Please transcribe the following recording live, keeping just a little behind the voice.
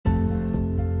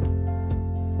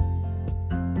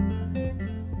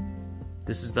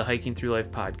This is the Hiking Through Life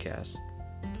podcast.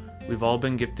 We've all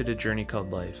been gifted a journey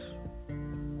called life.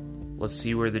 Let's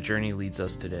see where the journey leads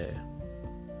us today.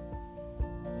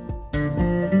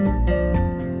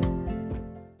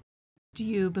 Do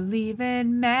you believe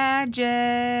in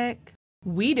magic?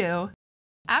 We do.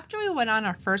 After we went on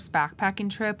our first backpacking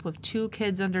trip with 2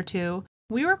 kids under 2,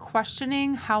 we were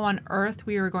questioning how on earth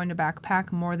we were going to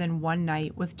backpack more than one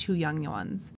night with 2 young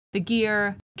ones. The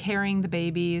gear, carrying the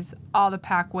babies, all the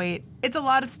pack weight, it's a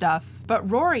lot of stuff. But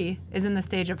Rory is in the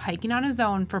stage of hiking on his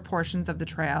own for portions of the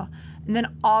trail, and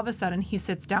then all of a sudden he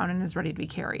sits down and is ready to be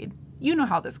carried. You know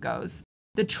how this goes.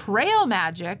 The Trail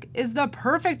Magic is the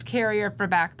perfect carrier for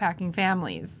backpacking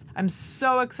families. I'm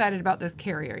so excited about this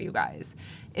carrier, you guys.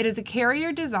 It is a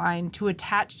carrier designed to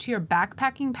attach to your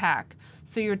backpacking pack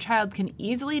so your child can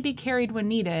easily be carried when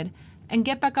needed and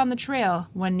get back on the trail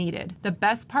when needed. The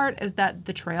best part is that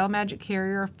the Trail Magic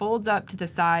carrier folds up to the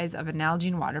size of a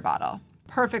Nalgene water bottle.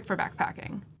 Perfect for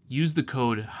backpacking. Use the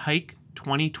code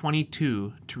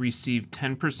HIKE2022 to receive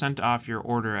 10% off your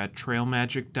order at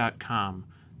trailmagic.com.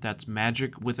 That's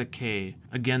magic with a K.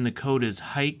 Again, the code is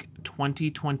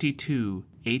HIKE2022,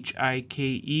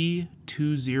 HIKE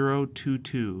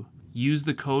 2022. Use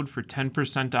the code for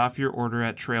 10% off your order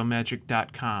at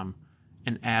trailmagic.com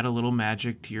and add a little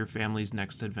magic to your family's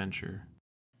next adventure.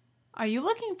 Are you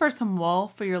looking for some wool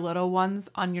for your little ones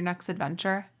on your next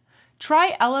adventure?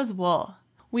 Try Ella's Wool.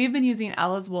 We've been using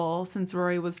Ella's Wool since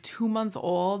Rory was 2 months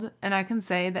old, and I can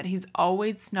say that he's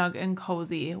always snug and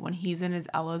cozy when he's in his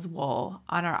Ella's Wool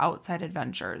on our outside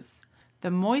adventures.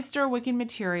 The moisture-wicking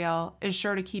material is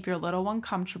sure to keep your little one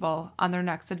comfortable on their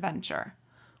next adventure.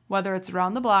 Whether it's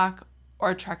around the block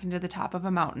or trekking to the top of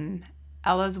a mountain,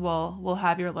 Ella's Wool will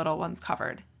have your little ones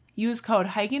covered. Use code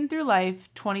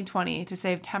HikingThroughLife2020 to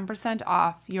save 10%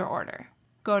 off your order.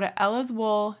 Go to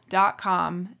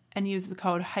ellaswool.com and use the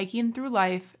code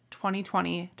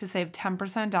HikingThroughLife2020 to save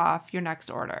 10% off your next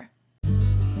order.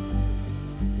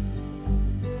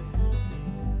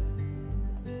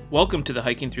 Welcome to the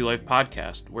Hiking Through Life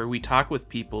podcast, where we talk with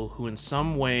people who in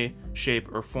some way,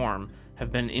 shape, or form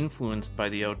have been influenced by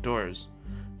the outdoors.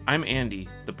 I'm Andy,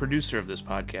 the producer of this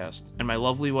podcast, and my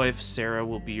lovely wife, Sarah,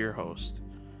 will be your host.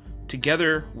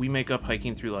 Together, we make up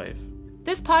Hiking Through Life.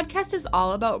 This podcast is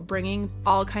all about bringing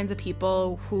all kinds of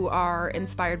people who are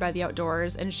inspired by the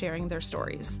outdoors and sharing their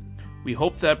stories. We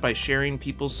hope that by sharing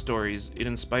people's stories, it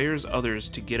inspires others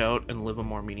to get out and live a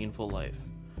more meaningful life.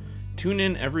 Tune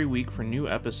in every week for new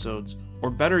episodes,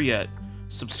 or better yet,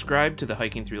 subscribe to the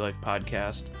Hiking Through Life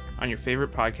podcast on your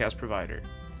favorite podcast provider.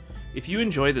 If you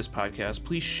enjoy this podcast,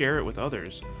 please share it with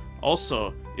others.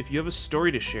 Also, if you have a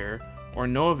story to share or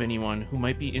know of anyone who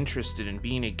might be interested in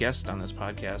being a guest on this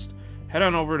podcast, head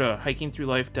on over to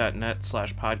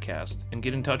hikingthroughlife.net/podcast and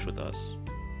get in touch with us.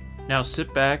 Now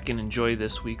sit back and enjoy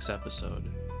this week's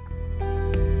episode.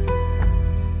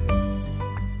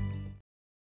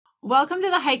 Welcome to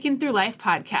the Hiking Through Life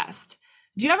podcast.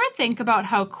 Do you ever think about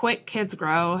how quick kids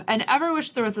grow and ever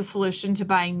wish there was a solution to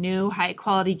buying new,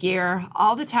 high-quality gear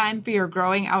all the time for your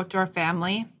growing outdoor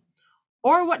family?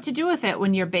 Or what to do with it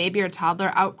when your baby or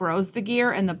toddler outgrows the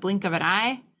gear in the blink of an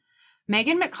eye?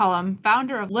 Megan McCullum,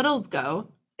 founder of Littles Go,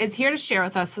 is here to share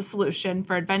with us a solution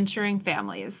for adventuring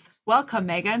families. Welcome,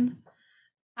 Megan.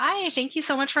 Hi, thank you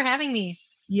so much for having me.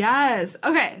 Yes.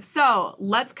 Okay, so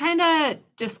let's kind of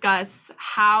discuss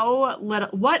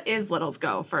what is Littles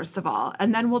Go, first of all,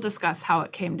 and then we'll discuss how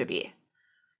it came to be.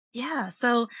 Yeah,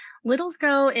 so Littles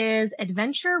Go is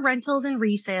adventure rentals and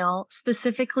resale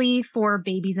specifically for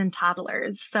babies and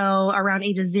toddlers, so around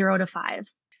ages 0 to 5.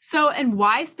 So, and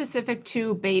why specific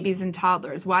to babies and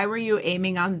toddlers? Why were you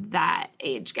aiming on that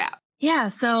age gap? Yeah,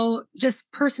 so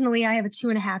just personally, I have a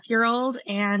 2.5-year-old,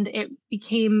 and it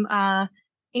became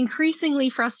increasingly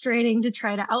frustrating to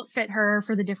try to outfit her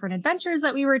for the different adventures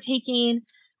that we were taking,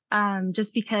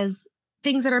 just because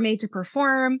things that are made to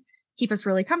perform, keep us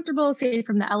really comfortable, safe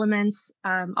from the elements,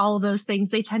 all of those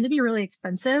things, they tend to be really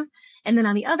expensive. And then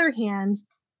on the other hand,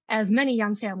 as many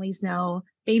young families know,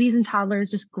 babies and toddlers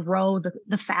just grow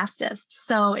the fastest.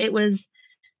 So it was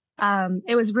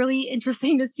really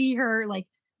interesting to see her, like,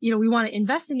 we want to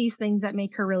invest in these things that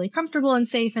make her really comfortable and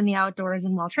safe in the outdoors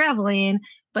and while traveling.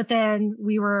 But then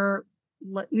we were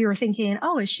thinking,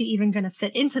 oh, is she even going to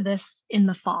fit into this in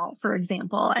the fall, for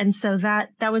example? And so that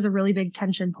was a really big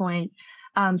tension point.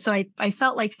 So I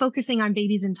felt like focusing on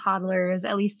babies and toddlers,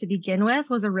 at least to begin with,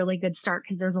 was a really good start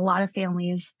because there's a lot of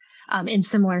families in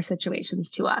similar situations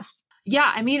to us.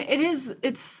 Yeah, I mean,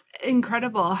 it's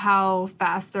incredible how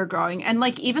fast they're growing. And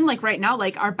even right now,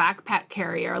 our backpack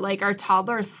carrier, our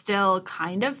toddler still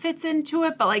kind of fits into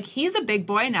it, but he's a big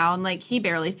boy now and he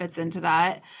barely fits into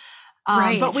that.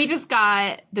 But we Right. just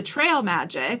got the Trail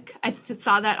Magic. I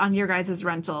saw that on your guys'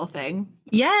 rental thing.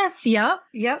 Yes. Yep.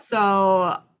 Yep.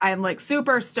 So I'm like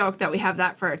super stoked that we have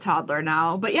that for a toddler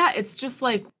now. But yeah, it's just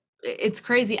like it's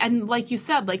crazy. And like you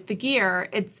said, like the gear,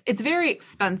 it's very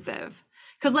expensive.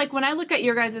 Cause like when I look at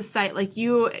your guys' site, like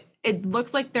it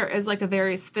looks like there is like a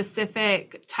very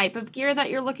specific type of gear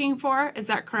that you're looking for. Is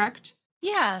that correct?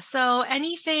 Yeah, so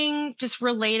anything just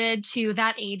related to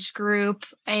that age group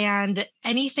and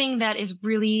anything that is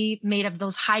really made of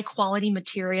those high quality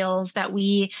materials that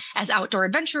we as outdoor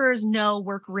adventurers know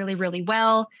work really, really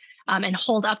well, and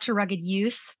hold up to rugged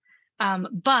use.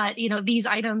 But these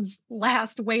items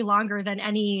last way longer than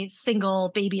any single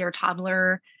baby or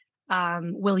toddler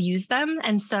will use them.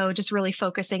 And so just really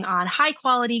focusing on high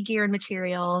quality gear and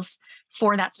materials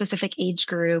for that specific age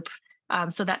group,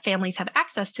 so that families have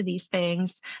access to these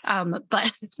things,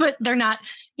 but but they're not,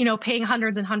 paying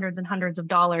hundreds and hundreds and hundreds of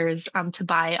dollars to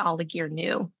buy all the gear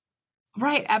new.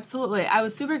 Right, absolutely. I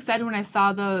was super excited when I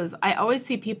saw those. I always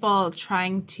see people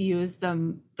trying to use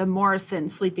the Morrison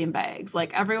sleeping bags.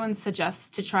 Like everyone suggests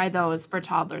to try those for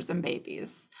toddlers and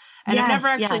babies. And I've never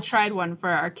Yes, actually yes. tried one for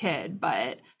our kid,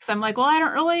 but because I'm like, well, I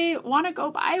don't really want to go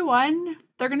buy one.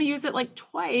 They're going to use it like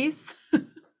twice.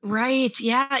 Right.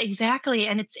 Yeah, exactly.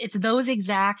 And it's those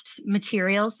exact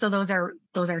materials. So those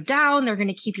are down. They're going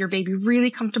to keep your baby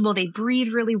really comfortable. They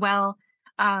breathe really well.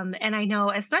 And I know,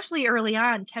 especially early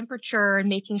on, temperature and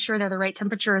making sure they're the right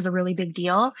temperature is a really big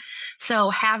deal.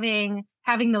 So having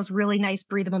those really nice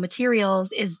breathable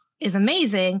materials is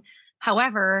amazing.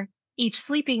 However, each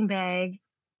sleeping bag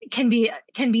can be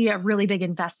a really big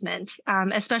investment,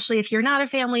 especially if you're not a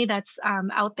family that's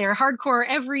out there hardcore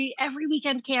every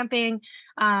weekend camping.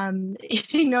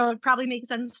 It probably makes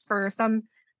sense for some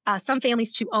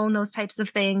families to own those types of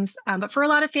things, but for a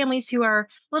lot of families who are a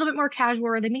little bit more casual,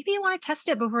 or they maybe want to test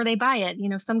it before they buy it.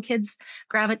 Some kids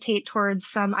gravitate towards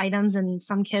some items and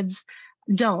some kids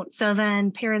don't. So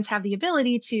then parents have the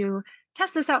ability to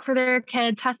test this out for their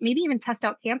kid, maybe even test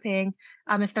out camping,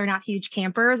 if they're not huge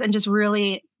campers, and just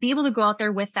really be able to go out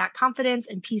there with that confidence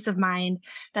and peace of mind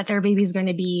that their baby's going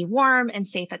to be warm and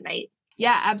safe at night.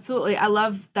 Yeah, absolutely. I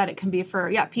love that it can be for,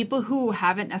 yeah, people who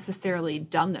haven't necessarily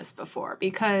done this before,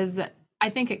 because I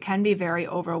think it can be very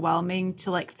overwhelming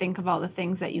to like think of all the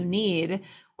things that you need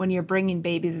when you're bringing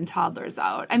babies and toddlers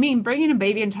out. I mean, bringing a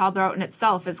baby and toddler out in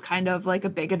itself is kind of like a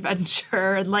big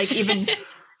adventure, and like even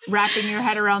wrapping your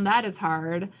head around that is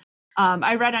hard.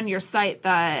 I read on your site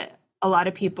that a lot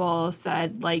of people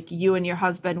said like you and your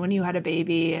husband, when you had a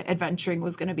baby, adventuring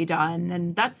was going to be done.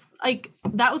 And that's like,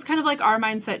 that was kind of like our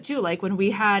mindset too. Like when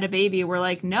we had a baby, we're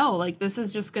like, no, like this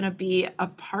is just going to be a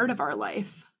part of our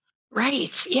life.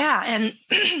 Right. Yeah. And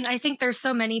I think there's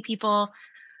so many people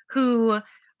who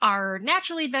are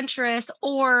naturally adventurous,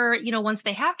 or once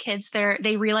they have kids,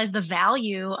 they realize the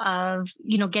value of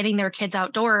getting their kids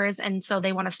outdoors, and so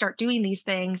they want to start doing these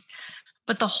things,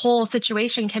 but the whole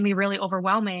situation can be really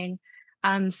overwhelming.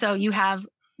 So you have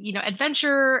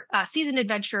seasoned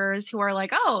adventurers who are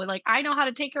like, oh, like I know how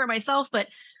to take care of myself, but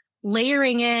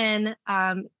layering in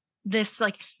this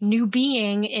like new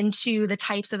being into the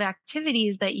types of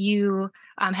activities that you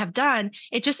have done,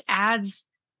 it just adds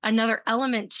another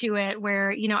element to it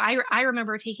where, I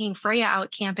remember taking Freya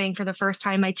out camping for the first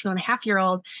time, my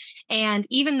 2.5-year-old. And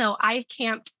even though I've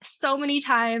camped so many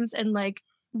times and like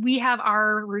we have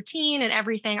our routine and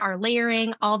everything, our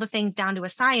layering, all the things down to a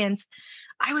science,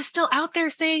 I was still out there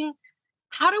saying,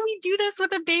 how do we do this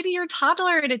with a baby or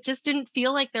toddler? And it just didn't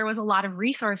feel like there was a lot of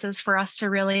resources for us to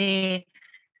really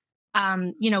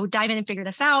dive in and figure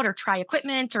this out, or try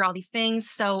equipment or all these things.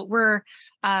 So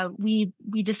we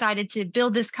decided to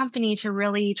build this company to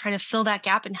really try to fill that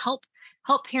gap and help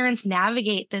parents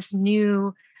navigate this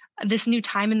new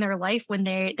time in their life when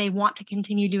they want to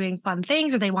continue doing fun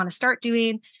things, or they want to start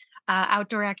doing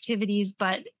outdoor activities,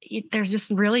 but there's just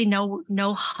really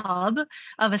no hub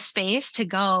of a space to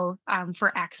go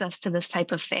for access to this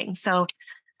type of thing. So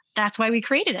that's why we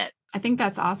created it. I think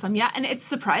that's awesome. Yeah. And it's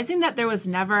surprising that there was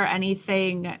never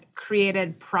anything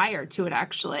created prior to it,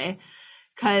 actually,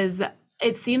 because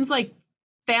it seems like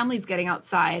families getting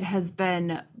outside has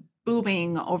been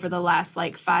booming over the last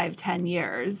like 5-10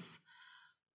 years.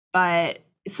 But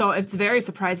so it's very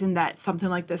surprising that something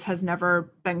like this has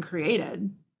never been created.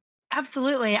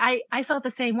 Absolutely. I felt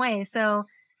the same way. So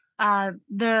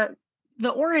the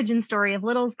origin story of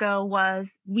Littles Go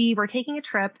was we were taking a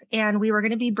trip and we were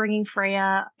going to be bringing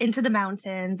Freya into the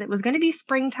mountains. It was going to be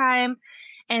springtime.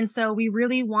 And so we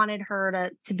really wanted her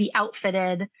to be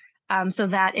outfitted, so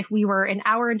that if we were an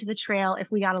hour into the trail,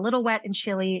 if we got a little wet and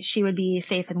chilly, she would be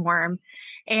safe and warm.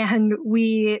 And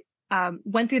we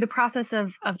went through the process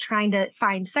of trying to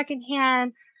find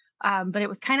secondhand, but it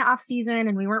was kind of off season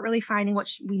and we weren't really finding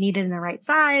what we needed in the right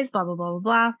size, blah, blah, blah, blah,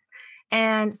 blah.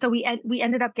 And so we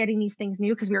ended up getting these things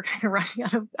new because we were kind of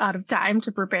running out of time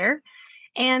to prepare.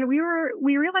 And we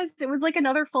realized it was like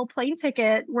another full plane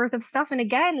ticket worth of stuff. And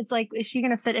again, it's like, is she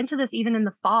going to fit into this even in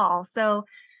the fall? So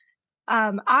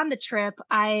on the trip,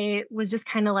 I was just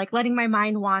kind of like letting my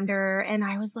mind wander. And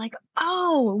I was like,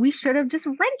 oh, we should have just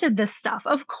rented this stuff.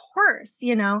 Of course,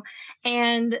 you know?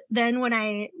 And then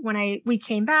we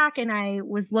came back and I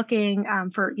was looking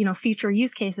for, you know, future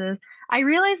use cases, I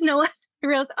realized no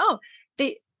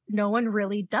one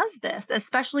really does this,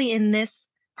 especially in this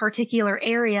particular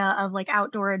area of like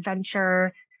outdoor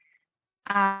adventure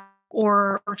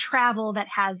or travel that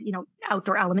has, you know,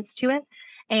 outdoor elements to it.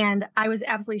 And I was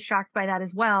absolutely shocked by that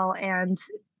as well, and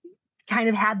kind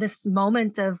of had this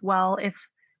moment of, well,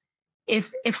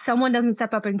 if someone doesn't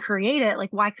step up and create it,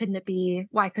 like why couldn't it be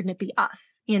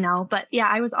us, you know? But yeah,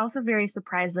 I was also very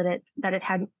surprised that it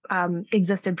hadn't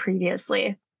existed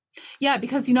previously. Yeah,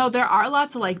 because, you know, there are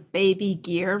lots of like baby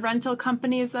gear rental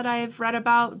companies that I've read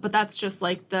about, but that's just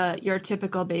like your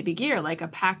typical baby gear, like a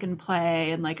pack and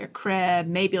play and like a crib,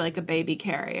 maybe like a baby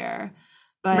carrier.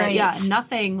 But Right. yeah,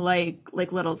 nothing like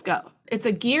Littles Go. It's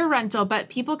a gear rental, but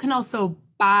people can also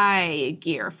buy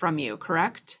gear from you,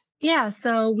 correct? Yeah,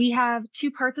 so we have two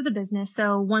parts of the business.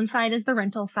 So one side is the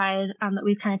rental side that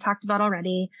we've kind of talked about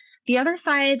already. The other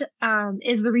side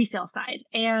is the resale side,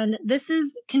 and this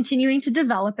is continuing to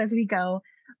develop as we go.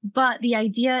 But the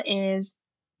idea is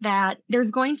that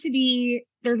there's going to be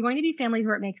families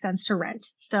where it makes sense to rent.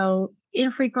 So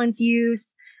infrequent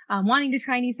use, wanting to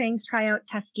try new things, try out,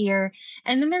 test gear,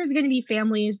 and then there's going to be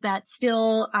families that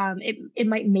still it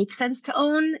might make sense to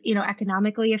own, you know,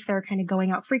 economically if they're kind of going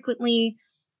out frequently.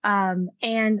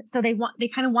 And so they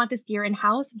kind of want this gear in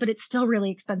house, but it's still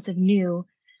really expensive new.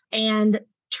 And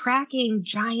tracking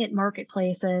giant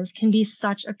marketplaces can be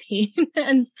such a pain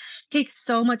and takes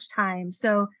so much time.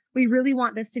 So we really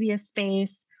want this to be a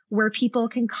space where people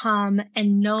can come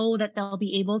and know that they'll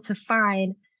be able to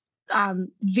find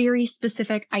very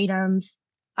specific items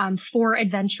for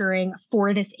adventuring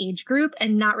for this age group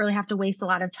and not really have to waste a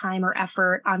lot of time or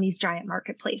effort on these giant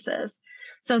marketplaces.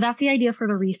 So that's the idea for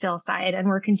the resale side. And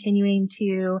we're continuing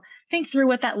to think through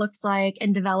what that looks like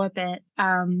and develop it.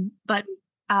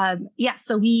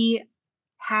 So we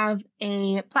have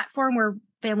a platform where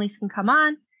families can come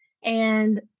on,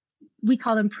 and we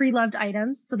call them pre-loved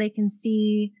items. So they can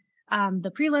see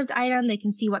the pre-loved item, they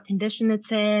can see what condition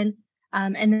it's in,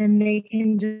 and then they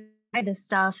can just buy this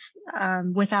stuff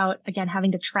without, again,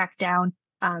 having to track down,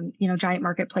 giant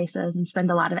marketplaces and spend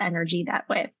a lot of energy that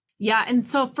way. Yeah. And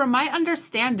so from my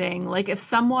understanding, like if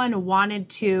someone wanted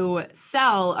to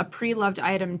sell a pre-loved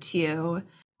item to you,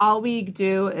 all we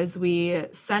do is we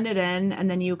send it in and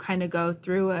then you kind of go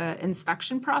through an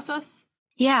inspection process.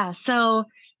 Yeah. So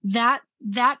that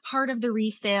part of the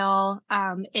resale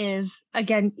is,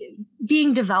 again,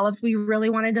 being developed. We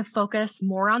really wanted to focus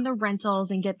more on the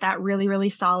rentals and get that really, really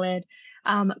solid.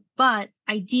 But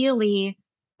ideally,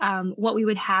 what we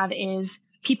would have is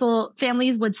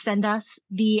families would send us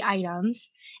the items,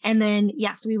 and then,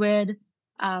 yes, we would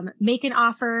make an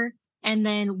offer, and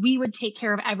then we would take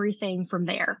care of everything from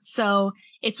there. So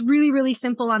it's really, really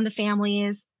simple on the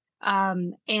families.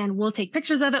 And we'll take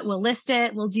pictures of it, we'll list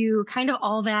it, we'll do kind of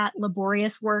all that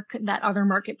laborious work that other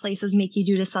marketplaces make you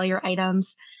do to sell your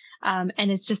items. And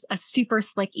it's just a super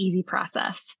slick, easy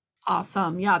process.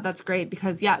 Awesome. Yeah, that's great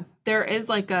because, yeah, there is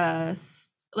like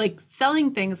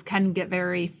selling things can get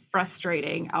very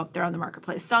frustrating out there on the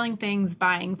marketplace. Selling things,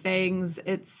 buying things,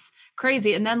 it's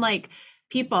crazy. And then like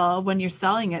people, when you're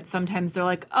selling it, sometimes they're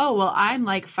like, oh, well, I'm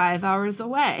like 5 hours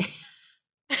away.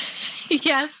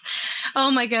 Yes.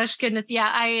 Oh my gosh, goodness. Yeah,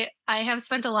 I have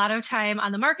spent a lot of time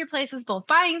on the marketplaces, both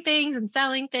buying things and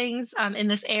selling things in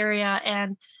this area.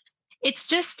 And it's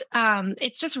just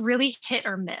really hit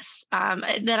or miss.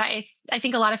 That I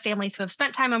think a lot of families who have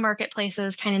spent time on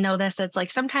marketplaces kind of know this. It's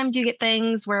like sometimes you get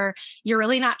things where you're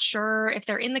really not sure if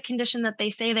they're in the condition that they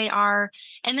say they are.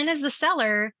 And then as the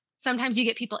seller, sometimes you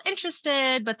get people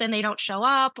interested, but then they don't show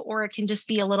up, or it can just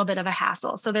be a little bit of a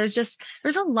hassle. So there's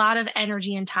a lot of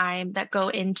energy and time that go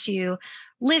into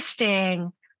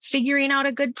listing, figuring out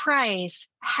a good price,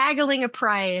 haggling a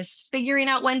price, figuring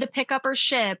out when to pick up or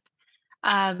ship.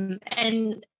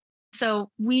 And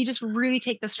so we just really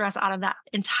take the stress out of that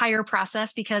entire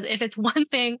process, because if it's one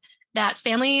thing that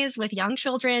families with young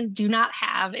children do not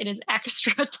have, it is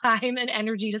extra time and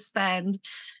energy to spend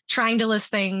trying to list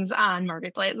things on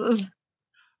marketplaces.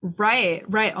 Right,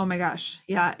 right. Oh my gosh.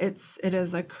 Yeah, it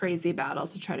is a crazy battle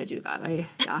to try to do that.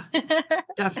 Yeah,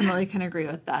 definitely can agree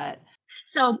with that.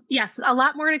 So yes, a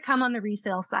lot more to come on the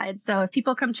resale side. So if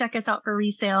people come check us out for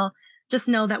resale, just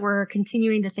know that we're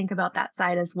continuing to think about that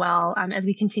side as well, as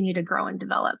we continue to grow and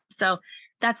develop. So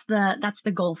that's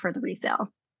the goal for the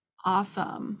resale.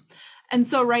 Awesome. And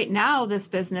so right now, this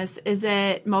business, is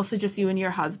it mostly just you and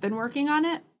your husband working on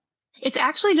it? It's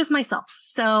actually just myself.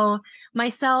 So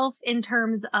myself in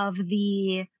terms of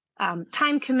the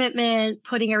time commitment,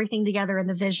 putting everything together in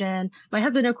the vision. My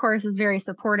husband, of course, is very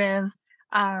supportive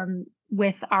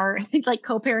with our like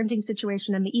co-parenting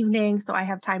situation in the evening, so I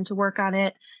have time to work on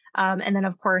it. And then,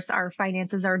 of course, our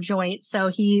finances are joint, so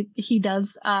he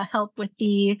does help with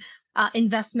the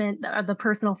investment, the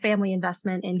personal family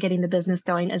investment in getting the business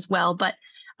going as well. But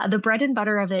the bread and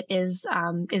butter of it is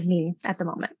me at the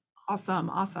moment. Awesome,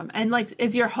 awesome. And like,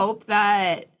 is your hope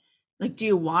that like, do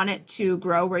you want it to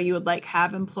grow where you would like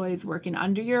have employees working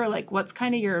under you, or like, what's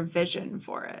kind of your vision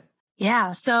for it?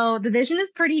 Yeah, so the vision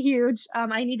is pretty huge.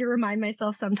 I need to remind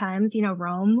myself sometimes,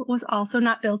 Rome was also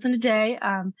not built in a day.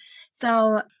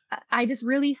 So I just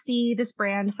really see this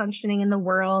brand functioning in the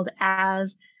world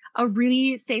as a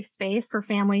really safe space for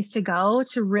families to go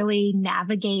to really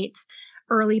navigate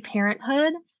early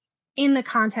parenthood in the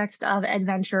context of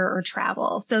adventure or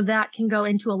travel. So that can go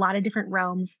into a lot of different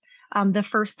realms. The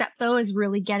first step, though, is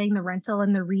really getting the rental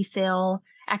and the resale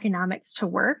economics to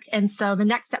work. And so the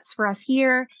next steps for us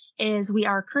here is we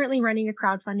are currently running a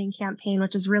crowdfunding campaign,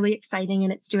 which is really exciting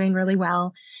and it's doing really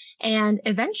well. And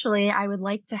eventually, I would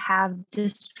like to have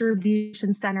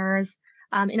distribution centers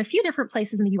in a few different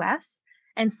places in the US.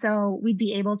 And so we'd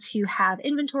be able to have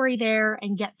inventory there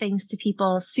and get things to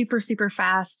people super, super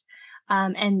fast,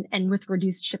 and with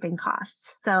reduced shipping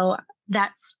costs. So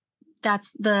that's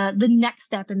the next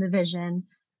step in the vision,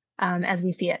 as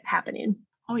we see it happening.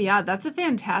 Oh yeah, that's a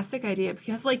fantastic idea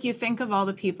because like you think of all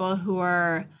the people who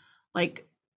are like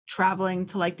traveling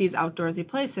to like these outdoorsy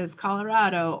places,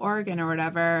 Colorado, Oregon or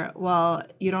whatever. Well,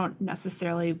 you don't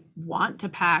necessarily want to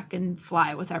pack and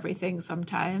fly with everything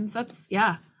sometimes. That's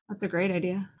a great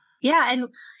idea. Yeah,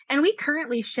 and we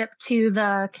currently ship to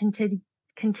the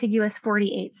contiguous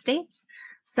 48 states.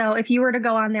 So if you were to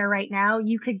go on there right now,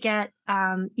 you could get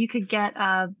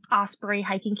a Osprey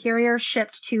hiking carrier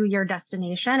shipped to your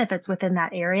destination if it's within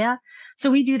that area. So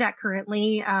we do that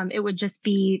currently. It would just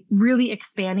be really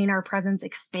expanding our presence,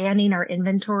 expanding our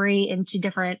inventory into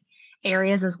different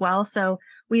areas as well. So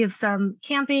we have some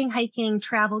camping, hiking,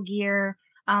 travel gear,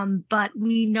 but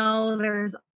we know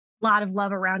there's lot of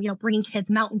love around, bringing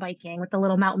kids mountain biking with the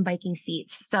little mountain biking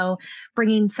seats. So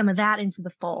bringing some of that into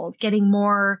the fold, getting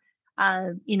more, uh,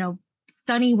 you know,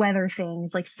 sunny weather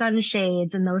things like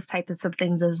sunshades and those types of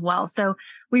things as well. So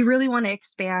we really want to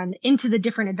expand into the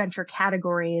different adventure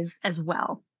categories as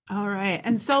well. All right.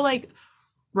 And so like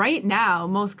right now,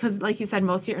 because like you said,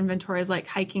 most of your inventory is like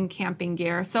hiking, camping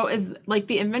gear. So is like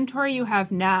the inventory you have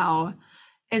now,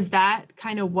 is that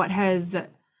kind of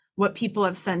what people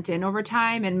have sent in over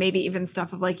time and maybe even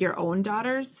stuff of like your own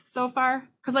daughters so far?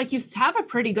 Because like you have a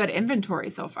pretty good inventory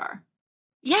so far.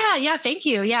 Yeah, thank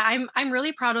you. Yeah, I'm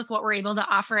really proud with what we're able to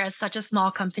offer as such a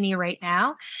small company right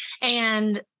now.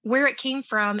 And where it came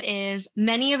from is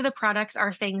many of the products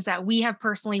are things that we have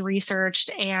personally researched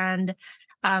and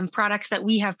products that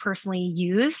we have personally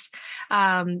used.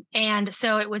 And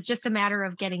so it was just a matter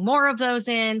of getting more of those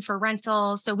in for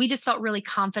rental. So we just felt really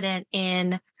confident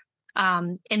in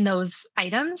those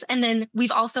items. And then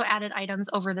we've also added items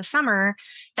over the summer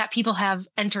that people have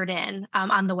entered in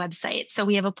on the website. So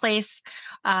we have a place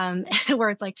where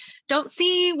it's like, don't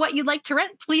see what you'd like to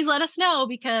rent, please let us know,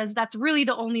 because that's really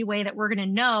the only way that we're going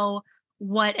to know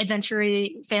what adventure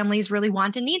families really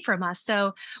want and need from us.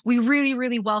 So we really,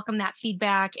 really welcome that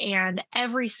feedback. And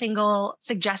every single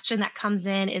suggestion that comes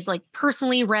in is like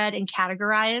personally read and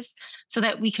categorized so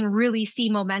that we can really see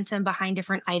momentum behind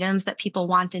different items that people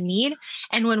want and need.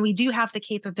 And when we do have the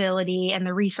capability and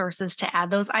the resources to add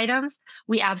those items,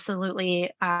 we absolutely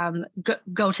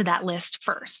go to that list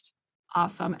first.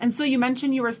 Awesome. And so you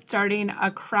mentioned you were starting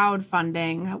a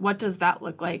crowdfunding. What does that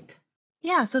look like?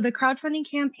 Yeah, so the crowdfunding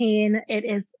campaign, it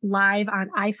is live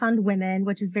on iFund Women,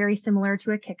 which is very similar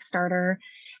to a Kickstarter.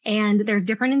 And there's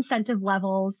different incentive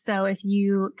levels. So if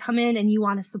you come in and you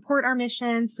want to support our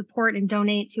mission, support and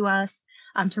donate to us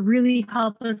to really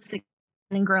help us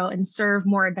and grow and serve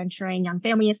more adventuring young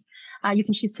families, you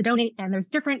can choose to donate. And there's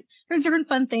different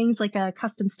fun things like a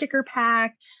custom sticker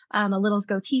pack, a Littles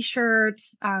Go t-shirt.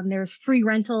 There's free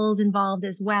rentals involved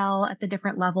as well at the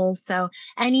different levels. So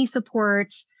any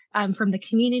support from the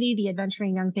community, the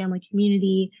adventuring young family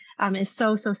community, is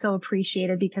so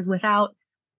appreciated, because without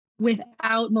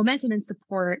without momentum and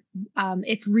support,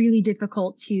 it's really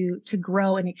difficult to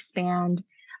grow and expand,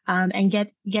 and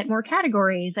get more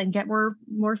categories and get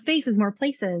more spaces, more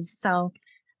places. So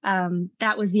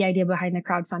that was the idea behind the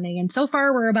crowdfunding. And so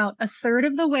far, we're about a third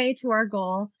of the way to our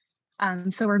goal.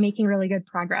 So we're making really good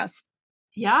progress.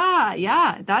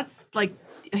 Yeah. That's like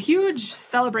a huge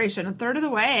celebration, a third of the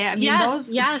way. I mean, yes.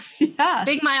 Yeah.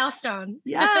 Big milestone.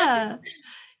 Yeah.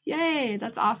 Yay.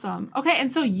 That's awesome. Okay.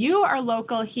 And so you are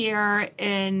local here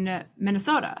in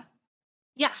Minnesota.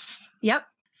 Yes. Yep.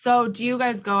 So do you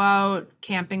guys go out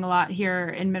camping a lot here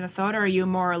in Minnesota? Or are you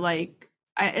more like,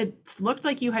 it looked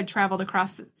like you had traveled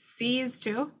across the seas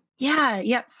too? Yeah.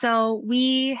 Yep. So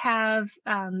we have,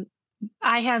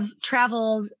 I have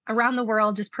traveled around the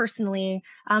world just personally,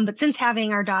 but since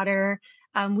having our daughter,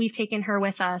 we've taken her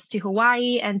with us to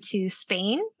Hawaii and to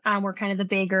Spain. We're kind of the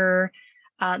bigger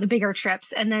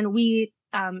trips, and then we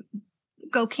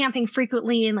go camping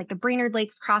frequently in like the Brainerd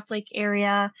Lakes, Cross Lake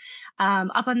area,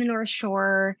 up on the North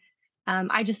Shore.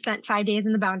 I just spent 5 days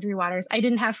in the Boundary Waters. I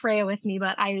didn't have Freya with me,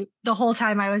 but the whole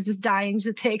time I was just dying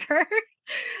to take her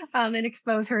and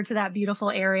expose her to that beautiful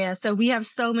area. So we have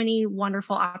so many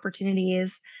wonderful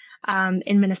opportunities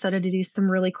in Minnesota to do some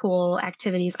really cool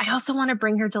activities. I also want to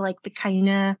bring her to like the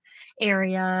Kaina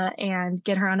area and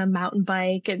get her on a mountain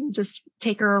bike and just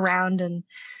take her around. And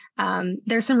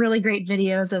there's some really great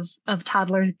videos of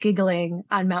toddlers giggling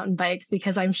on mountain bikes,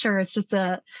 because I'm sure it's just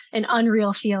an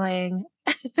unreal feeling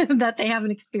that they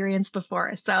haven't experienced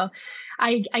before. So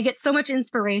I get so much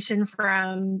inspiration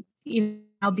from,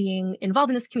 being involved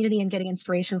in this community and getting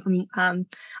inspiration from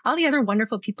all the other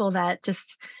wonderful people that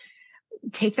just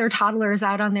take their toddlers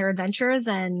out on their adventures.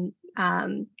 And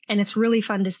it's really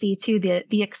fun to see too,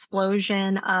 the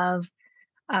explosion of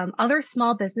other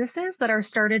small businesses that are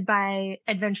started by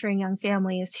adventuring young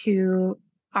families who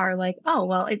are like, oh,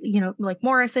 well, like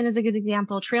Morrison is a good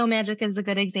example. Trail Magic is a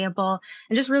good example.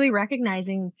 And just really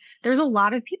recognizing there's a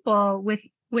lot of people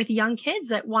with young kids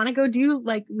that want to go do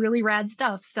like really rad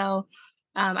stuff. So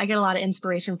I get a lot of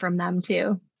inspiration from them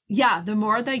too. Yeah, the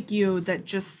more that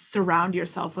just surround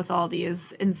yourself with all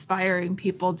these inspiring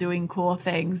people doing cool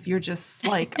things, you're just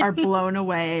like are blown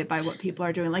away by what people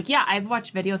are doing. Like, yeah, I've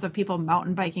watched videos of people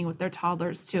mountain biking with their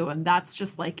toddlers too, and that's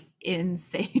just like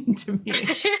insane to me.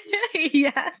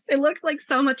 Yes, it looks like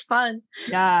so much fun.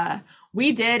 Yeah,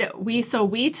 we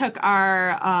took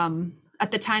our at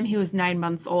the time he was 9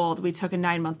 months old, we took a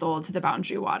 9-month-old to the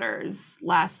Boundary Waters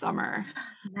last summer.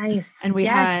 Nice. And we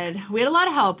had a lot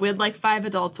of help. We had like 5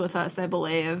 adults with us, I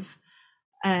believe.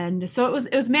 And so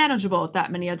it was manageable with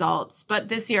that many adults. But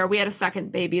this year we had a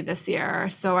second baby this year.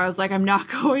 So I was like, I'm not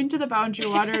going to the Boundary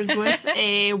Waters with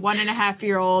a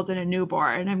 1.5-year-old and a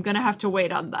newborn. I'm going to have to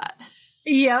wait on that.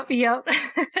 Yep.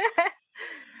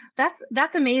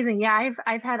 That's amazing. Yeah,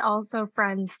 I've had also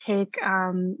friends take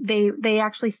they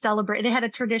actually celebrate. They had a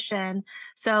tradition,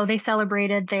 so they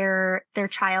celebrated their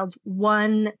child's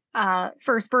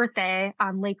first birthday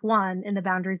on Lake 1 in the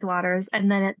Boundaries Waters,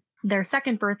 and then their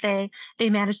second birthday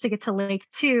they managed to get to Lake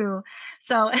 2.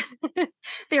 So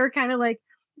they were kind of like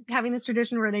having this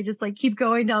tradition where they just like keep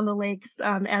going down the lakes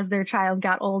as their child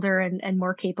got older and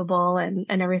more capable and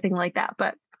everything like that.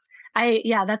 But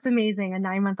that's amazing. A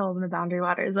 9-month-old in the Boundary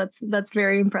Waters. That's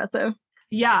very impressive.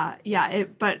 Yeah.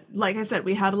 But like I said,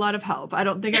 we had a lot of help. I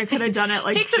don't think I could have done it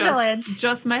like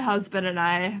just my husband and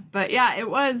I. But yeah, it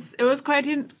was quite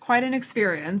an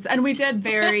experience. And we did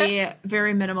very,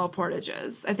 very minimal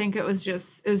portages. I think it was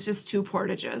just 2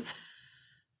 portages.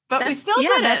 But we still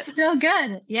did it. That's still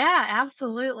good. Yeah,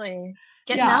 absolutely.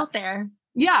 Getting out there.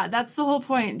 Yeah, that's the whole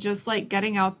point. Just like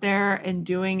getting out there and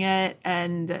doing it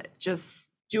and just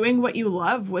doing what you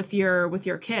love with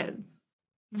your kids.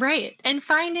 Right. And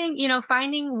finding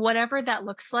whatever that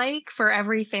looks like for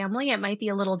every family. It might be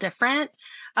a little different.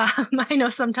 I know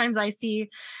sometimes I see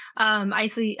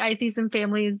some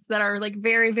families that are like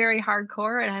very, very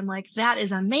hardcore, and I'm like, that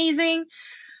is amazing.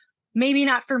 Maybe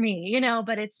not for me,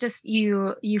 but it's just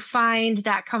you find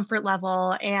that comfort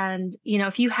level. And,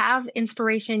 if you have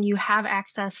inspiration, you have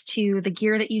access to the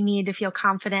gear that you need to feel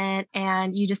confident,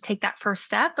 and you just take that first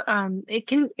step. It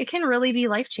can really be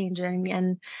life-changing.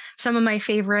 And some of my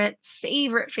favorite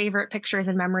pictures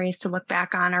and memories to look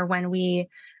back on are when we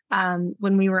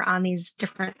were on these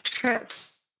different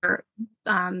trips or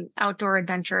outdoor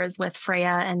adventures with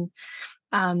Freya. And,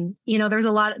 there's a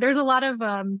lot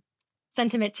of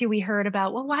sentiment too we heard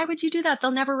about, well, why would you do that?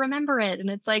 They'll never remember it. And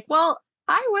it's like, well,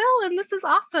 I will, and this is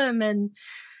awesome. And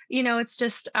it's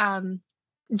just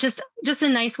a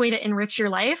nice way to enrich your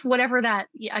life, whatever that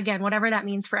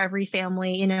means for every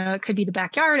family. It could be the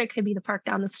backyard, it could be the park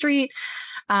down the street.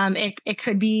 It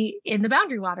could be in the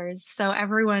Boundary Waters. So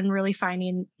everyone really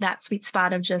finding that sweet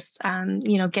spot of just,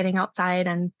 getting outside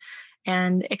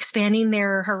and expanding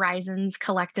their horizons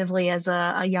collectively as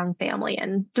a young family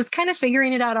and just kind of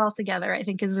figuring it out all together, I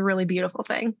think is a really beautiful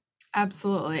thing.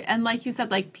 Absolutely. And like you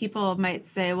said, like people might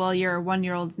say, well, your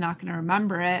 1-year-old's not going to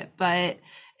remember it, but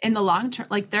in the long term,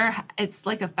 like it's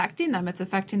like affecting them. It's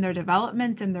affecting their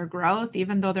development and their growth,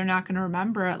 even though they're not going to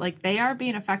remember it. Like they are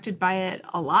being affected by it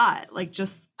a lot, like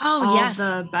just all yes,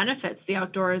 the benefits the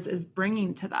outdoors is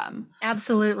bringing to them.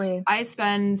 Absolutely. I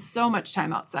spend so much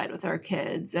time outside with our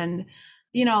kids and,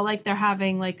 like they're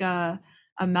having like a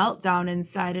meltdown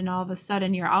inside and all of a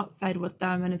sudden you're outside with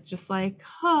them and it's just like,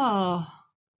 oh,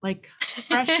 like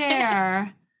fresh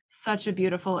air, such a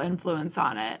beautiful influence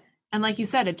on it. And like you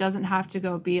said, it doesn't have to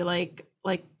go be like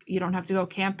you don't have to go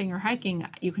camping or hiking.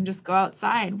 You can just go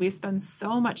outside. We spend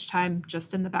so much time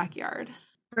just in the backyard.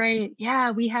 Right.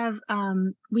 Yeah, we have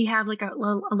like a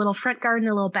little front garden,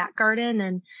 a little back garden,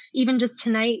 and even just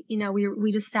tonight,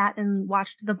 we just sat and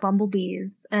watched the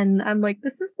bumblebees, and I'm like,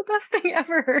 this is the best thing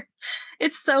ever.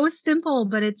 It's so simple,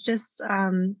 but it's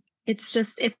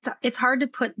hard to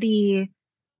put the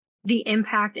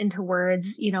impact into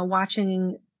words,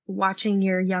 watching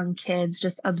your young kids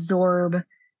just absorb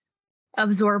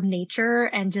nature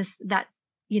and just that,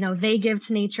 they give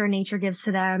to nature, nature gives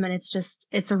to them. And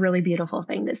it's a really beautiful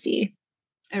thing to see.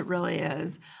 It really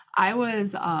is. I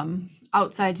was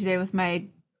outside today with my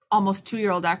almost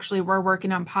 2-year-old. Actually, we're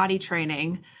working on potty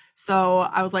training. So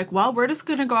I was like, well, we're just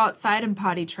going to go outside and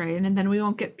potty train and then we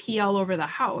won't get pee all over the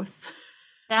house.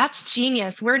 That's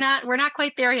genius. We're not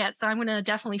quite there yet. So I'm going to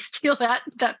definitely steal that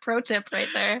pro tip right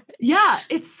there. Yeah,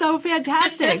 it's so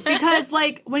fantastic because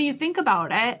like when you think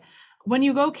about it, when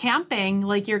you go camping,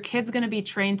 like your kid's going to be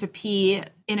trained to pee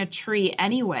in a tree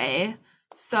anyway.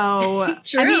 So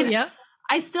True, yeah.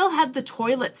 I still had the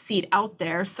toilet seat out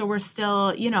there. So we're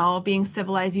still, being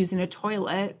civilized using a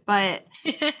toilet, but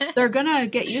they're going to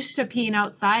get used to peeing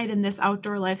outside in this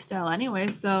outdoor lifestyle anyway.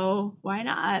 So why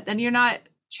not? Then you're not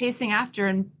chasing after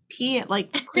and pee,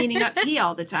 like cleaning up pee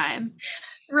all the time.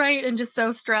 Right. And just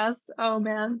so stressed. Oh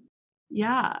man.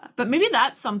 Yeah. But maybe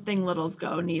that's something Littles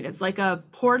Go need. It's like a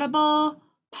portable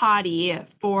potty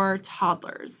for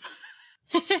toddlers.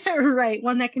 Right.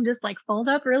 One that can just like fold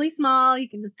up really small. You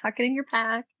can just tuck it in your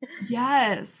pack.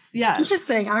 Yes.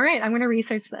 Interesting. All right. I'm going to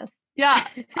research this. Yeah.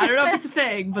 I don't know if it's a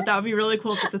thing, but that would be really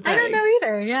cool if it's a thing. I don't know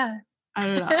either. Yeah. I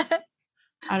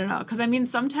don't know. Because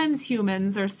sometimes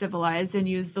humans are civilized and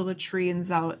use the latrines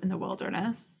out in the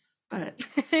wilderness. But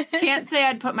can't say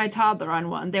I'd put my toddler on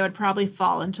one. They would probably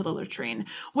fall into the latrine,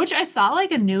 which I saw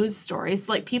like a news story.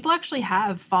 So like people actually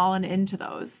have fallen into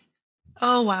those.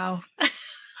 Oh, wow.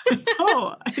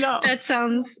 Oh, I know. That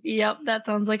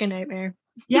sounds like a nightmare.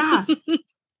 Yeah.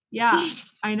 Yeah,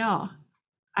 I know.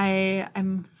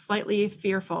 I'm slightly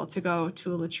fearful to go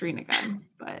to a latrine again,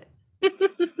 but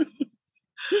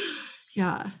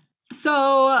yeah.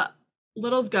 So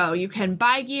Littles Go, you can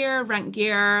buy gear, rent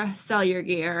gear, sell your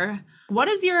gear. What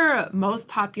is your most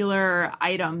popular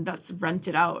item that's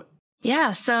rented out?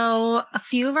 Yeah, so a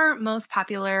few of our most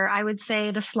popular, I would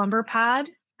say the Slumber Pod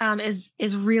is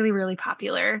really, really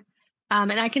popular.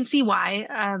 And I can see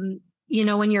why.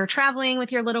 When you're traveling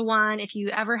with your little one, if you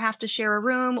ever have to share a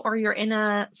room or you're in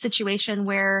a situation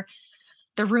where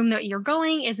the room that you're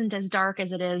going isn't as dark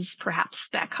as it is perhaps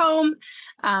back home,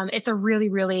 it's a really,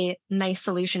 really nice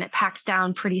solution. It packs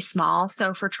down pretty small.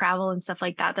 So for travel and stuff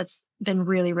like that, that's been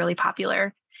really, really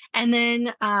popular. And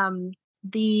then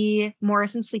the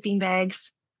Morrison sleeping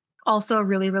bags, also a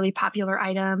really, really popular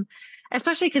item,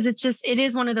 especially because it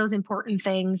is one of those important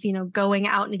things, going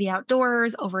out into the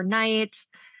outdoors overnight,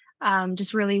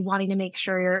 just really wanting to make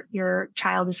sure your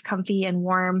child is comfy and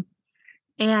warm.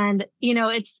 And,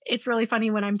 it's really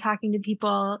funny when I'm talking to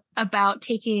people about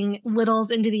taking littles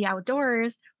into the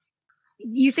outdoors.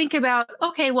 You think about,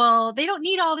 okay, well, they don't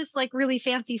need all this like really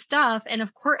fancy stuff. And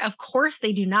of course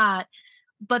they do not.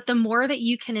 But the more that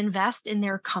you can invest in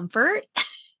their comfort,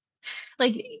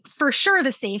 like for sure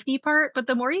the safety part, but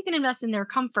the more you can invest in their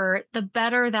comfort, the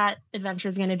better that adventure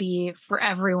is going to be for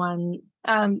everyone.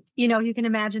 You can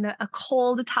imagine a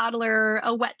cold toddler,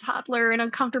 a wet toddler, an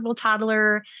uncomfortable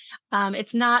toddler.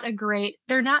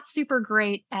 They're not super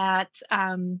great at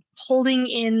holding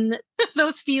in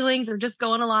those feelings or just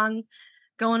going along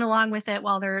with it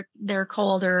while they're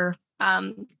cold or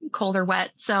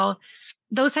wet. So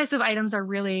those types of items are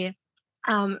really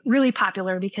really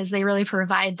popular because they really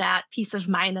provide that peace of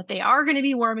mind that they are going to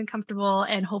be warm and comfortable,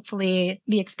 and hopefully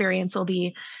the experience will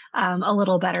be a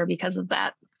little better because of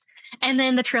that. And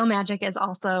then the Trail Magic is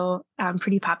also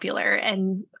pretty popular.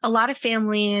 And a lot of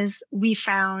families we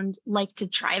found like to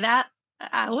try that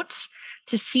out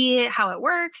to see how it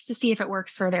works, to see if it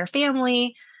works for their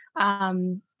family.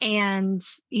 And,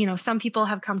 some people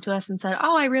have come to us and said,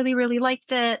 oh, I really, really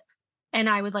liked it. And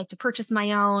I would like to purchase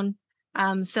my own.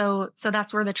 So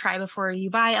that's where the try before you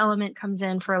buy element comes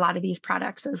in for a lot of these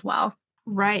products as well.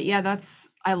 Right. Yeah,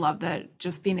 I love that,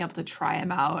 just being able to try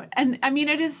them out. And I mean,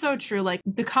 it is so true. Like,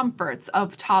 the comforts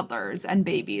of toddlers and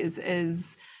babies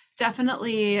is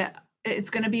definitely, it's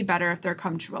going to be better if they're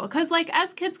comfortable. Because like,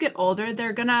 as kids get older,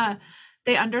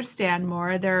 they understand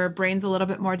more, their brain's a little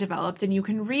bit more developed, and you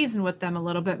can reason with them a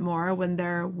little bit more when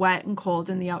they're wet and cold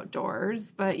in the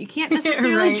outdoors, but you can't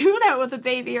necessarily Right. do that with a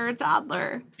baby or a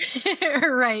toddler.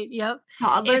 Right. Yep.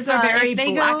 Toddlers are very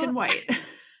black and white.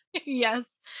 Yes.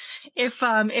 If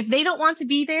they don't want to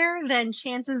be there, then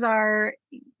chances are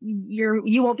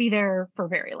you won't be there for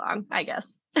very long, I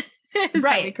guess. Is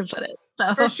how we could put it.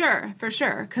 So For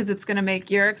sure. Because it's going to make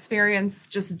your experience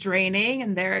just draining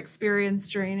and their experience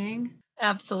draining.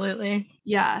 absolutely.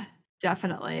 Yeah,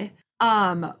 definitely.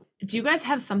 Do you guys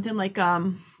have something like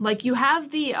you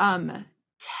have the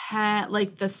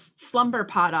like the slumber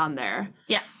pod on there,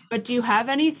 Yes. but do you have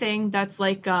anything that's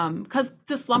like because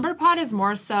the slumber pod is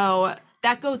more so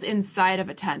that goes inside of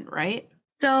a tent, right?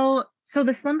 So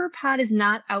the Slumber Pod is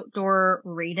not outdoor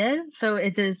rated, so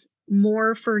it is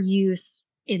more for use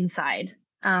inside,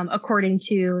 according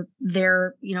to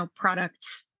their product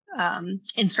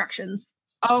instructions.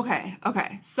 Okay.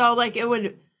 So like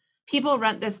people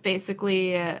rent this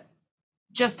basically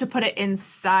just to put it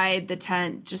inside the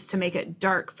tent, just to make it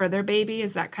dark for their baby.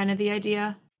 Is that kind of the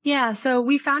idea? Yeah, so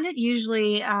we found it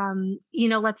usually,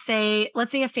 let's say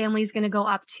a family's going to go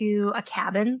up to a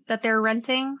cabin that they're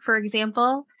renting, for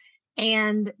example,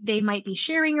 and they might be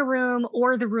sharing a room,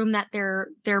 or the room that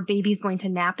their baby's going to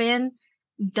nap in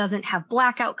doesn't have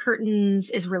blackout curtains,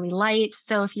 is really light.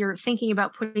 So if you're thinking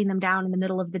about putting them down in the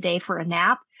middle of the day for a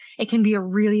nap, it can be a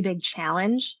really big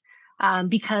challenge,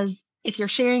 because if you're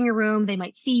sharing a room, they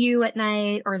might see you at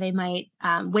night, or they might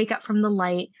wake up from the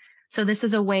light. So this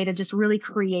is a way to just really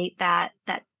create that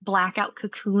blackout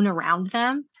cocoon around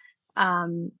them.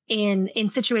 In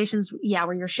situations,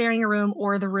 where you're sharing a room,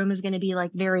 or the room is going to be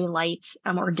like very light,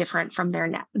 or different from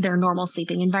their normal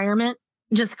sleeping environment,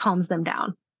 just calms them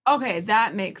down. Okay,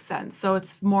 that makes sense. So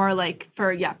it's more like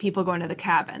for people going to the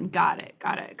cabin. Got it.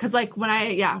 Because like when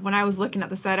I was looking at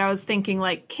the site, I was thinking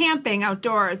like camping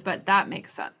outdoors, but that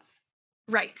makes sense.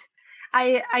 Right.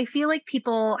 I feel like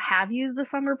people have used the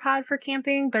Slumber Pod for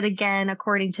camping, but again,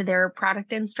 according to their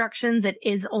product instructions, it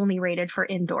is only rated for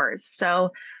indoors.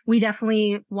 So we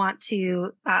definitely want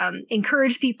to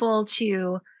encourage people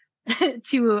to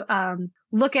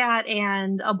look at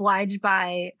and oblige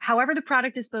by however the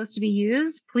product is supposed to be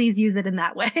used. Please use it in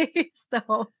that way.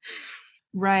 So,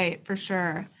 right, for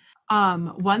sure.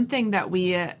 One thing that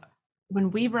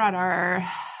when we brought our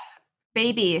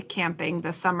baby camping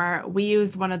this summer, we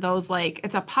used one of those, like,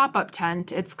 it's a pop-up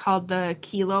tent. It's called the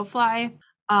Kilo Fly.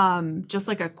 Just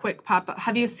like a quick pop-up.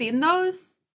 Have you seen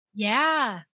those?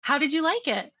 Yeah. How did you like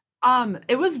it?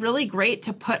 It was really great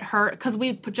to put her, because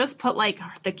we just put like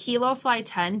the Kilo Fly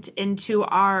tent into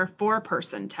our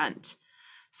 4-person tent.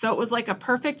 So it was like a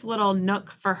perfect little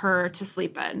nook for her to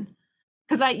sleep in.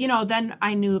 Because then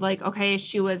I knew like, okay,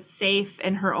 she was safe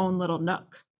in her own little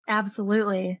nook.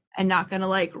 Absolutely. And not going to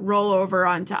like roll over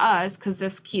onto us, because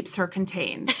this keeps her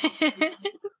contained.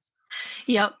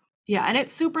 Yep. Yeah. And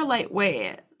it's super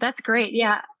lightweight. That's great.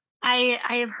 Yeah. I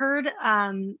have heard,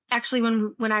 actually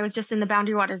when I was just in the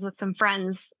Boundary Waters with some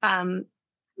friends,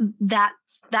 that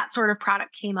sort of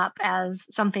product came up as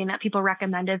something that people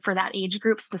recommended for that age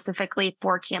group, specifically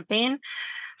for camping.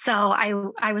 So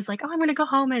I was like, oh, I'm going to go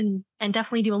home and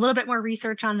definitely do a little bit more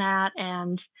research on that.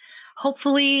 And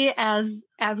hopefully as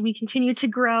we continue to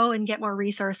grow and get more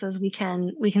resources, we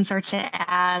can start to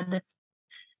add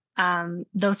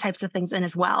those types of things in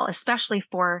as well, especially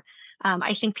for,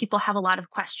 I think people have a lot of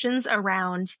questions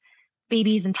around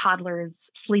babies and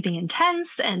toddlers sleeping in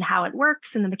tents and how it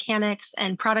works and the mechanics,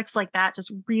 and products like that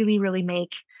just really, really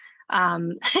make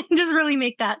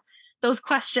those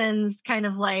questions kind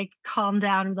of like calm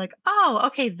down and like, oh,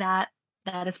 okay, that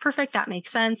is perfect. That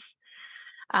makes sense.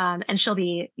 And she'll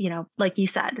be, like you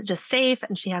said, just safe,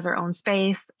 and she has her own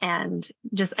space, and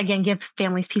just, again, give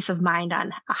families peace of mind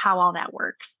on how all that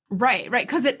works. Right.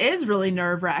 Because it is really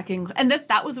nerve-wracking. And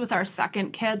that was with our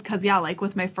second kid, because, like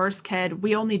with my first kid,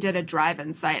 we only did a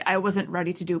drive-in site. I wasn't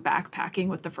ready to do backpacking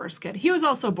with the first kid. He was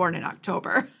also born in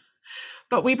October.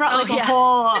 But we brought a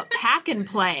whole pack and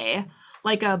play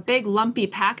like a big lumpy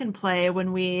pack and play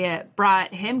when we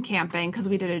brought him camping because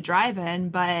we did a drive-in,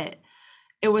 but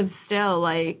it was still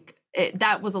like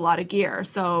that was a lot of gear.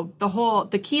 So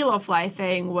the Kilo Fly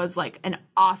thing was like an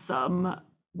awesome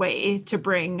way to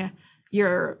bring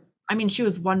she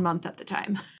was 1 month at the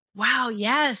time. Wow.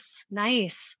 Yes.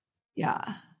 Nice.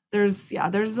 Yeah. There's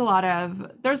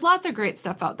lots of great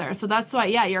stuff out there. So that's why,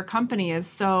 your company is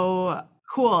so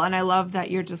cool. And I love that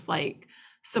you're just like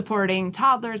supporting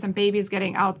toddlers and babies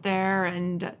getting out there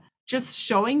and just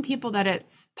showing people that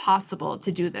it's possible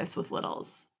to do this with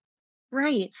littles.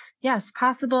 Right. Yes,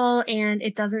 possible. And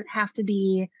it doesn't have to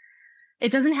be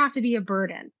a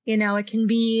burden. It can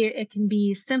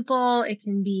be simple. It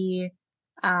can be,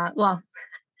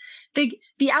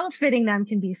 the outfitting them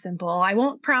can be simple. I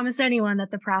won't promise anyone that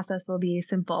the process will be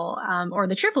simple, or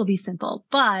the trip will be simple,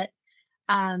 but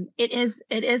it is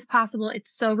possible.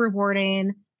 It's so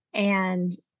rewarding,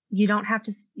 and you don't have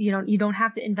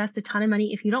to invest a ton of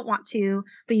money if you don't want to,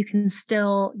 but you can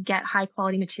still get high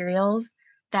quality materials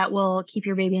that will keep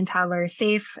your baby and toddler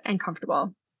safe and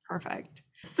comfortable. Perfect.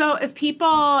 So if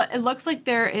it looks like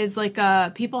there is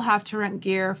people have to rent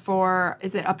gear for,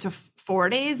 is it up to 4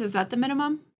 days? Is that the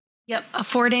minimum? Yep. A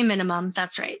 4-day minimum.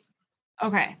 That's right.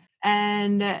 Okay.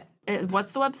 And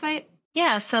what's the website?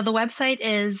 Yeah. So the website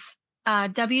is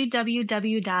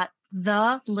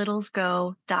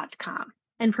www.thelittlesgo.com.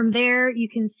 And from there, you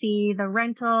can see the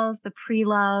rentals, the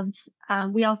pre-loveds.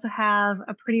 We also have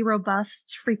a pretty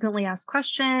robust frequently asked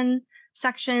question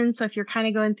section. So if you're kind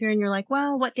of going through and you're like,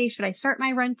 well, what day should I start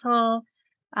my rental?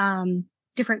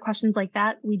 Different questions like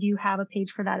that. We do have a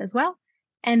page for that as well.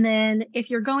 And then if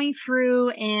you're going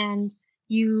through and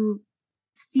you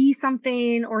see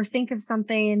something or think of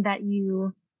something that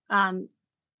you aren't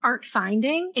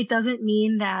finding, it doesn't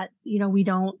mean that, we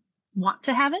don't want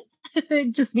to have it.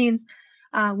 It just means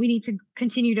we need to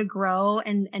continue to grow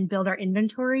and build our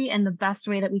inventory. And the best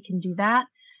way that we can do that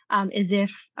is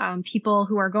if people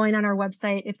who are going on our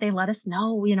website, if they let us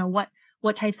know,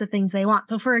 what types of things they want.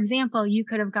 So for example, you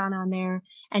could have gone on there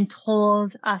and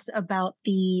told us about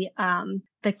the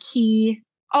key.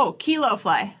 Oh, Kilo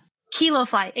Fly. Kilo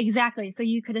Fly. Exactly. So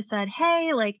you could have said,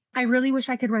 hey, I really wish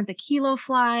I could rent the Kilo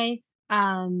Fly.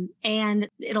 And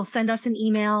it'll send us an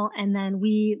email, and then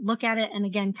we look at it and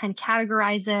again, kind of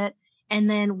categorize it. And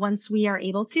then once we are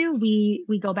able to,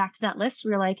 we go back to that list.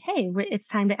 We're like, hey, it's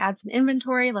time to add some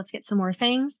inventory. Let's get some more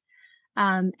things.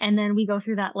 And then we go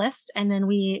through that list, and then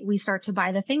we start to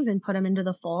buy the things and put them into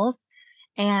the fold.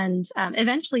 And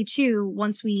eventually too,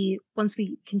 once we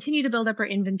continue to build up our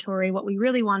inventory, what we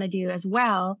really want to do as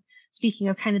well, speaking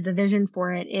of kind of the vision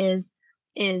for it, is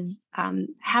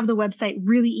have the website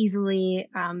really easily,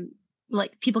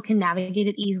 people can navigate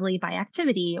it easily by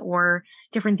activity or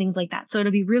different things like that. So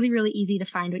it'll be really, really easy to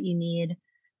find what you need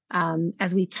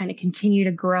as we kind of continue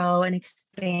to grow and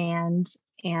expand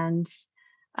and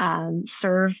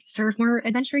serve more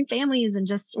adventuring families. And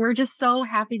we're just so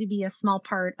happy to be a small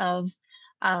part of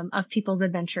people's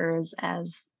adventures,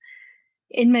 as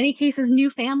in many cases, new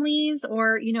families,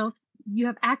 or, you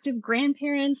have active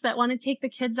grandparents that want to take the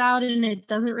kids out and it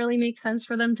doesn't really make sense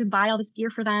for them to buy all this gear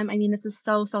for them. I mean, this is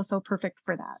so perfect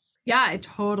for that. Yeah, it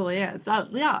totally is.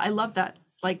 I love that.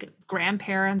 Like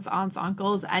grandparents, aunts,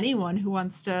 uncles, anyone who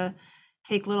wants to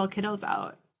take little kiddos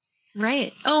out.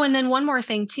 Right. Oh, and then one more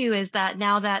thing too is that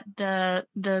now that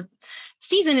the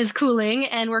season is cooling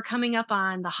and we're coming up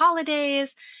on the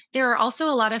holidays, there are also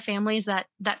a lot of families that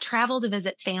travel to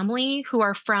visit family who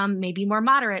are from maybe more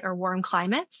moderate or warm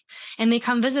climates, and they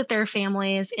come visit their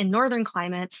families in northern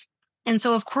climates. And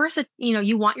so of course,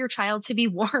 you want your child to be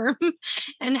warm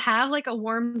and have like a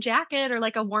warm jacket or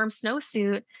like a warm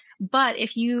snowsuit. But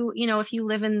if you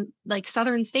live in like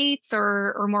southern states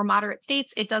or more moderate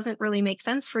states, it doesn't really make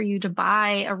sense for you to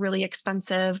buy a really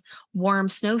expensive warm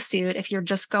snowsuit if you're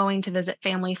just going to visit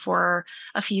family for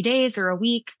a few days or a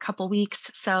week, couple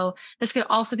weeks. So this could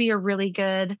also be a really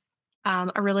good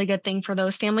thing for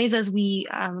those families as we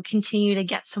continue to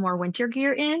get some more winter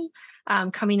gear in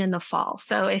coming in the fall.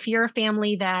 So if you're a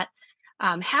family that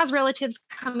has relatives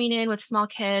coming in with small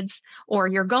kids, or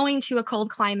you're going to a cold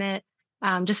climate,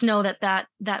 just know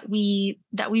that we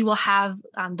will have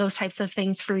those types of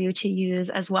things for you to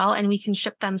use as well, and we can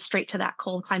ship them straight to that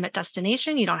cold climate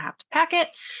destination. You don't have to pack it,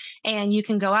 and you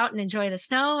can go out and enjoy the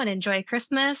snow and enjoy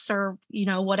Christmas, or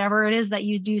whatever it is that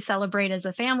you do celebrate as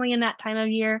a family in that time of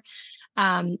year,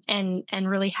 and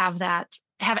really have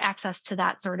access to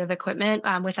that sort of equipment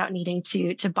without needing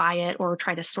to buy it or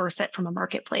try to source it from a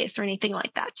marketplace or anything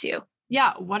like that too.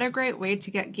 Yeah, what a great way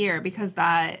to get gear, because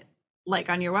that,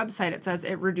 like on your website, it says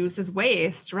it reduces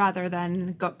waste rather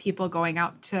than people going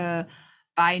out to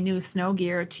buy new snow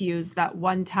gear to use that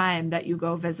one time that you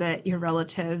go visit your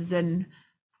relatives in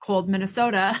cold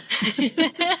Minnesota.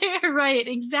 Right.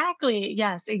 Exactly.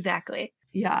 Yes, exactly.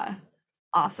 Yeah.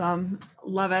 Awesome.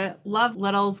 Love it. Love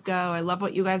Littles Go. I love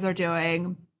what you guys are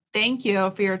doing. Thank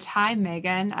you for your time,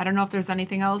 Megan. I don't know if there's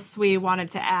anything else we wanted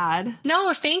to add.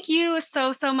 No, thank you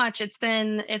so much. It's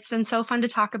been so fun to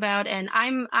talk about, and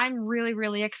I'm really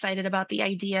really excited about the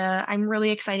idea. I'm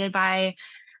really excited by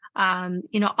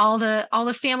all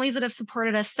the families that have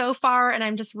supported us so far, and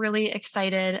I'm just really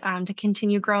excited to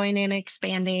continue growing and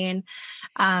expanding,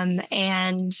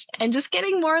 and just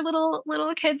getting more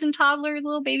little kids and toddlers,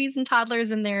 little babies and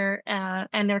toddlers, and their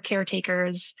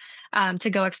caretakers to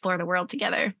go explore the world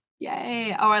together.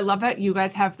 Yay. Oh, I love that you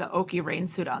guys have the Oki rain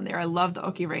suit on there. I love the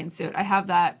Oki rain suit. I have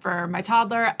that for my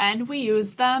toddler and we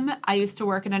use them. I used to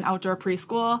work in an outdoor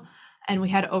preschool and we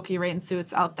had Oki rain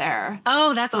suits out there.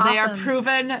 Oh, that's so awesome. They are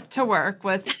proven to work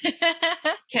with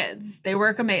kids. They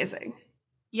work amazing.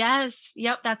 Yes.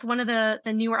 Yep. That's one of the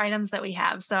newer items that we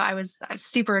have. So I was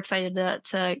super excited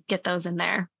to get those in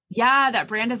there. Yeah, that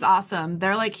brand is awesome.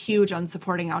 They're like huge on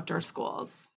supporting outdoor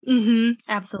schools.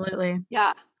 Absolutely.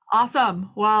 Yeah.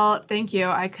 Awesome. Well, thank you.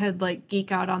 I could like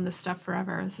geek out on this stuff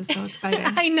forever. This is so exciting.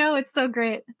 I know. It's so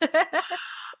great.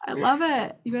 I love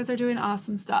it. You guys are doing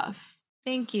awesome stuff.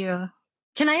 Thank you.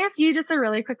 Can I ask you just a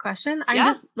really quick question?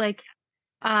 I'm just like,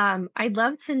 I'd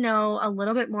love to know a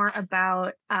little bit more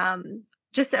about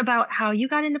just about how you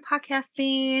got into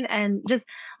podcasting and just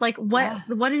like what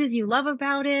it is you love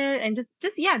about it, and just a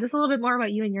little bit more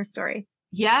about you and your story.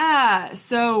 Yeah.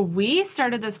 So we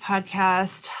started this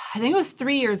podcast, I think it was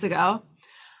 3 years ago.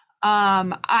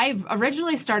 I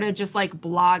originally started just like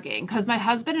blogging because my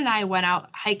husband and I went out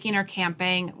hiking or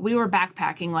camping. We were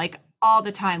backpacking like all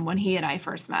the time when he and I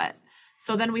first met.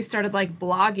 So then we started like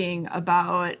blogging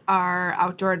about our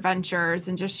outdoor adventures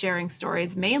and just sharing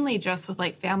stories, mainly just with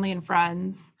like family and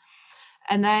friends.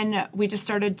 And then we just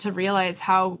started to realize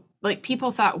how like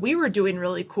people thought we were doing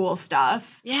really cool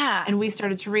stuff. Yeah. And we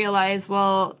started to realize,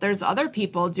 well, there's other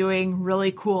people doing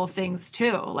really cool things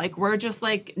too. Like we're just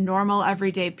like normal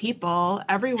everyday people.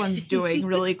 Everyone's doing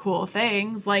really cool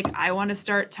things. Like I want to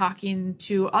start talking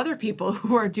to other people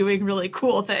who are doing really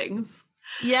cool things.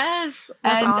 Yes.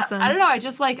 That's awesome. I don't know.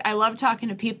 I love talking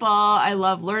to people. I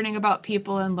love learning about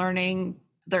people and learning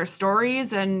their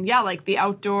stories. And yeah, like the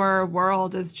outdoor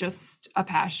world is just a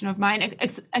passion of mine,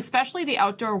 especially the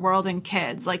outdoor world and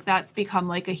kids. Like that's become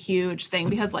like a huge thing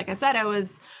because like I said, I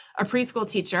was a preschool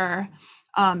teacher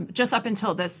just up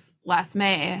until this last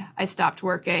May. I stopped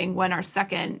working when our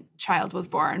second child was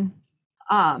born.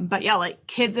 But yeah, like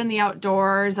kids in the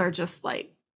outdoors are just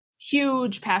like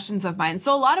huge passions of mine.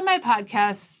 So a lot of my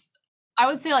podcasts, I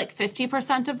would say like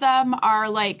 50% of them are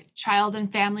like child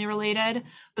and family related,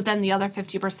 but then the other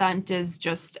 50% is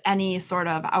just any sort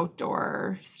of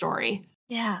outdoor story.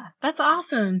 Yeah, that's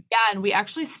awesome. Yeah, and we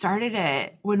actually started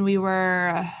it when we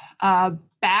were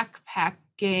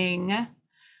backpacking.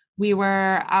 We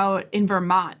were out in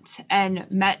Vermont and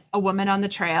met a woman on the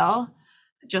trail,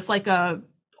 just like a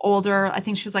older, I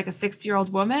think she was like a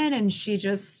 60-year-old woman, and she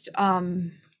just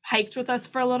hiked with us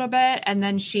for a little bit, and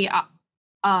then she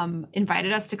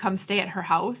invited us to come stay at her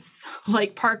house,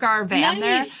 like park our van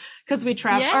there because we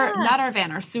travel, or not our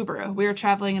van, our Subaru. We were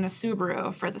traveling in a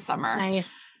Subaru for the summer. Nice.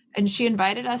 And she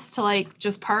invited us to like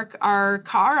just park our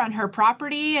car on her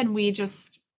property, and we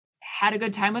just had a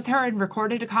good time with her and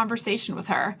recorded a conversation with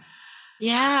her.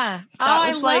 Yeah.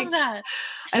 I love that.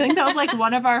 I think that was like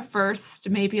one of our first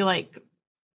maybe like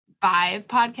 5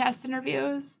 podcast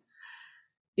interviews.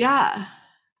 Yeah.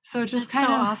 So just kind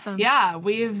of awesome. Yeah,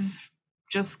 we've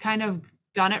just kind of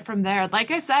done it from there. Like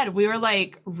I said, we were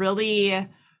like really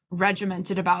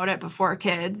regimented about it before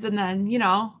kids. And then, you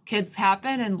know, kids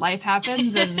happen and life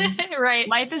happens and right.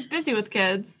 Life is busy with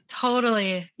kids.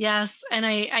 Totally. Yes. And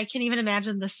I can even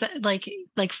imagine this, like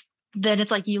that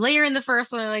it's like you layer in the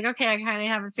first one, like, okay, I kind of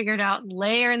have it figured out.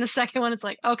 Layer in the second one. It's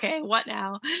like, okay, what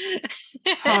now?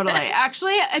 Totally.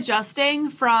 Actually, adjusting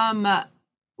from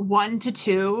 1 to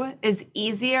 2 is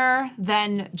easier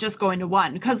than just going to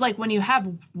 1. Because like when you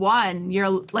have 1, you're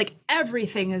like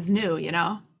everything is new, you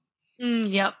know?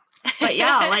 Yep. But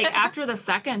yeah, like after the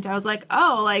second, I was like,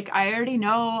 oh, like I already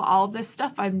know all this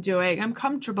stuff I'm doing. I'm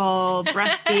comfortable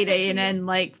breastfeeding and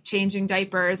like changing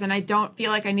diapers. And I don't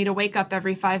feel like I need to wake up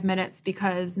every 5 minutes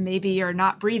because maybe you're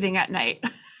not breathing at night.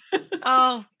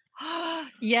 Oh,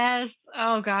 yes.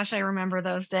 Oh gosh, I remember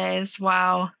those days.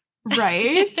 Wow.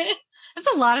 Right? It's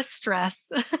a lot of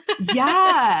stress.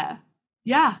 Yeah.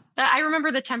 Yeah. I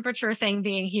remember the temperature thing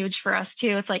being huge for us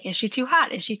too. It's like, is she too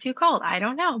hot? Is she too cold? I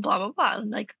don't know. Blah, blah, blah.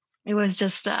 Like it was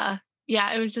just,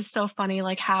 yeah, it was just so funny,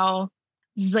 like how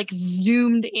like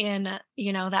zoomed in,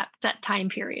 that time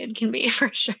period can be for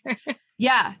sure.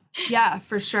 Yeah. Yeah,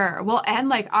 for sure. Well, and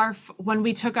like when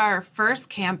we took our first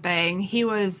camping, he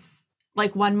was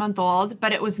like 1 month old,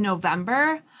 but it was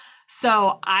November.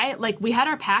 So we had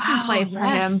our pack and play for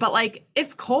him, but like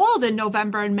it's cold in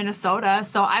November in Minnesota.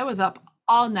 So I was up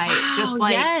all night, just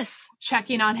like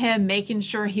checking on him, making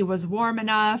sure he was warm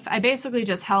enough. I basically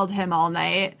just held him all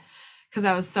night because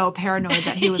I was so paranoid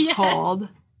that he was cold.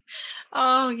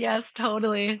 Oh, yes,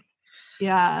 totally.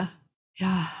 Yeah.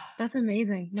 Yeah. That's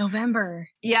amazing. November.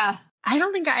 Yeah. I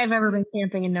don't think I've ever been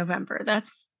camping in November.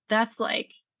 That's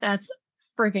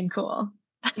freaking cool.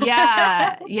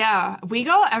 Yeah. Yeah. We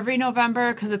go every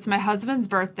November because it's my husband's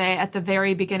birthday at the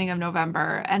very beginning of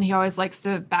November. And he always likes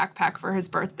to backpack for his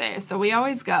birthday. So we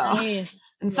always go. Nice.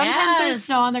 And sometimes there's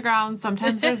snow on the ground.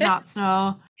 Sometimes there's not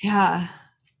snow. Yeah.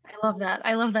 I love that.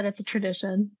 I love that it's a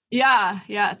tradition. Yeah.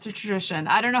 Yeah. It's a tradition.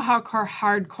 I don't know how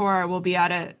hardcore we'll be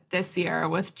at it this year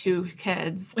with 2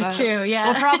 kids. With 2, yeah.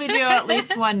 We'll probably do at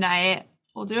least one night.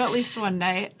 We'll do at least one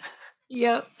night.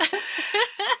 Yep.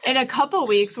 In a couple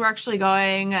weeks, we're actually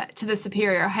going to the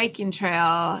Superior hiking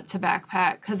trail to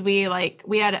backpack because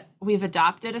we've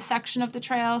adopted a section of the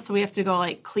trail, so we have to go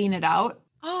like clean it out.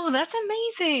 Oh, that's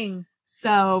amazing.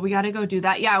 So we got to go do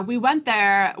that. Yeah, we went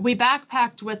there. We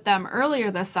backpacked with them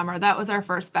earlier this summer. That was our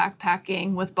first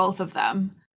backpacking with both of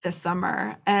them this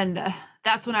summer. And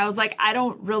that's when I was like, I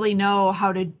don't really know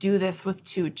how to do this with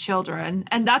 2 children.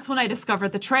 And that's when I discovered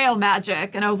the trail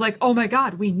magic. And I was like, oh my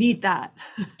God, we need that.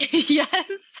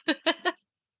 Yes.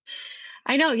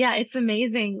 I know. Yeah. It's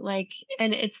amazing. Like,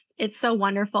 and it's so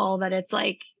wonderful that it's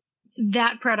like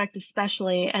that product,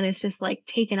 especially, and it's just like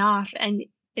taken off. And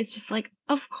it's just like,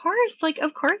 of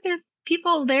course there's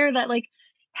people there that like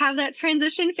have that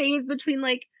transition phase between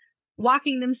like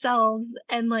walking themselves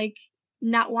and like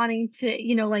not wanting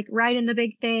to, like ride in the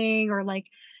big thing or like,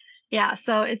 yeah.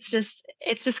 So it's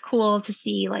just cool to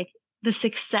see like the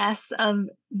success of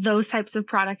those types of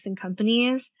products and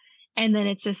companies. And then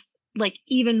it's just like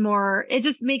even more, it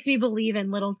just makes me believe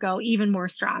in Littles Go even more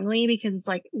strongly because it's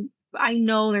like, I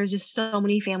know there's just so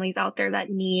many families out there that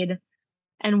need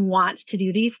and want to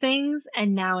do these things.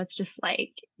 And now it's just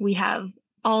like, we have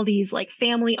all these like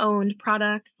family owned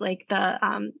products, like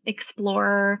the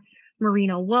Explorer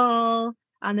merino wool.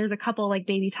 There's a couple like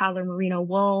baby toddler merino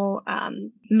wool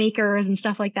makers and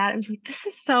stuff like that. And it's like,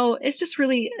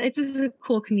 it's just a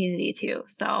cool community too.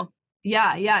 So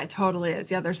yeah, it totally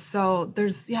is. Yeah, there's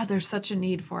such a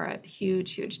need for it.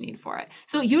 Huge need for it.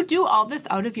 So you do all this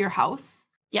out of your house?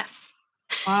 Yes.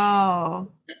 Wow.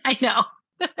 I know.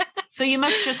 So you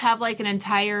must just have like an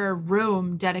entire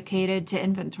room dedicated to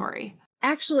inventory.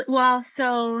 Actually, well,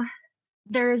 so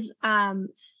there's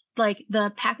like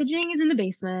the packaging is in the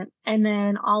basement, and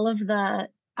then all of the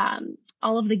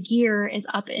gear is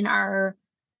up in our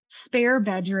spare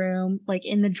bedroom, like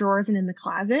in the drawers and in the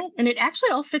closet, and it actually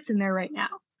all fits in there right now,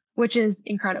 which is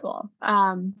incredible.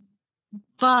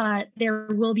 But there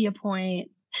will be a point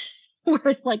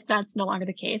where like that's no longer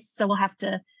the case, so we'll have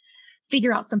to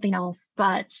figure out something else.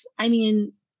 But I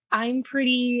mean, I'm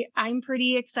pretty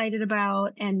excited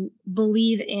about and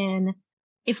believe in,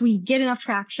 if we get enough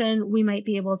traction, we might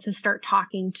be able to start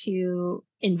talking to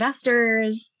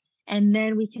investors, and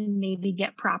then we can maybe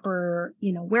get proper,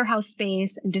 warehouse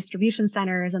space and distribution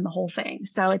centers and the whole thing.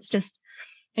 So it's just,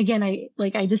 again, I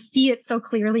just see it so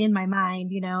clearly in my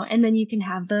mind, and then you can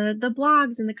have the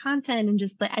blogs and the content and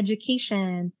just the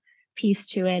education piece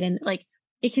to it. And like,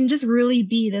 it can just really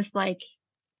be this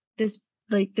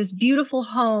beautiful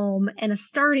home and a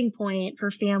starting point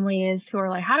for families who are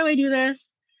like, how do I do this?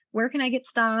 Where can I get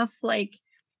stuff? Like,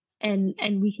 and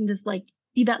we can just like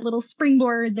be that little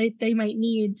springboard that they might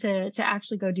need to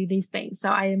actually go do these things. So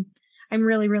I'm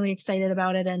really, really excited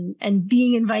about it. And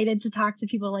being invited to talk to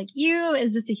people like you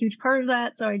is just a huge part of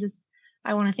that. So I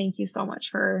want to thank you so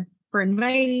much for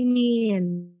inviting me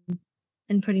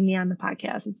and putting me on the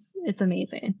podcast. It's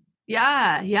amazing.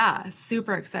 Yeah.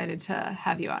 Super excited to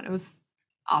have you on. It was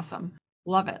awesome.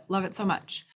 Love it. Love it so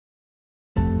much.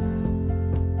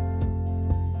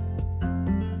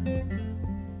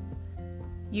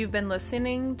 You've been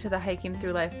listening to the Hiking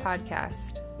Through Life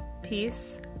podcast.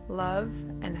 Peace, love,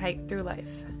 and hike through life.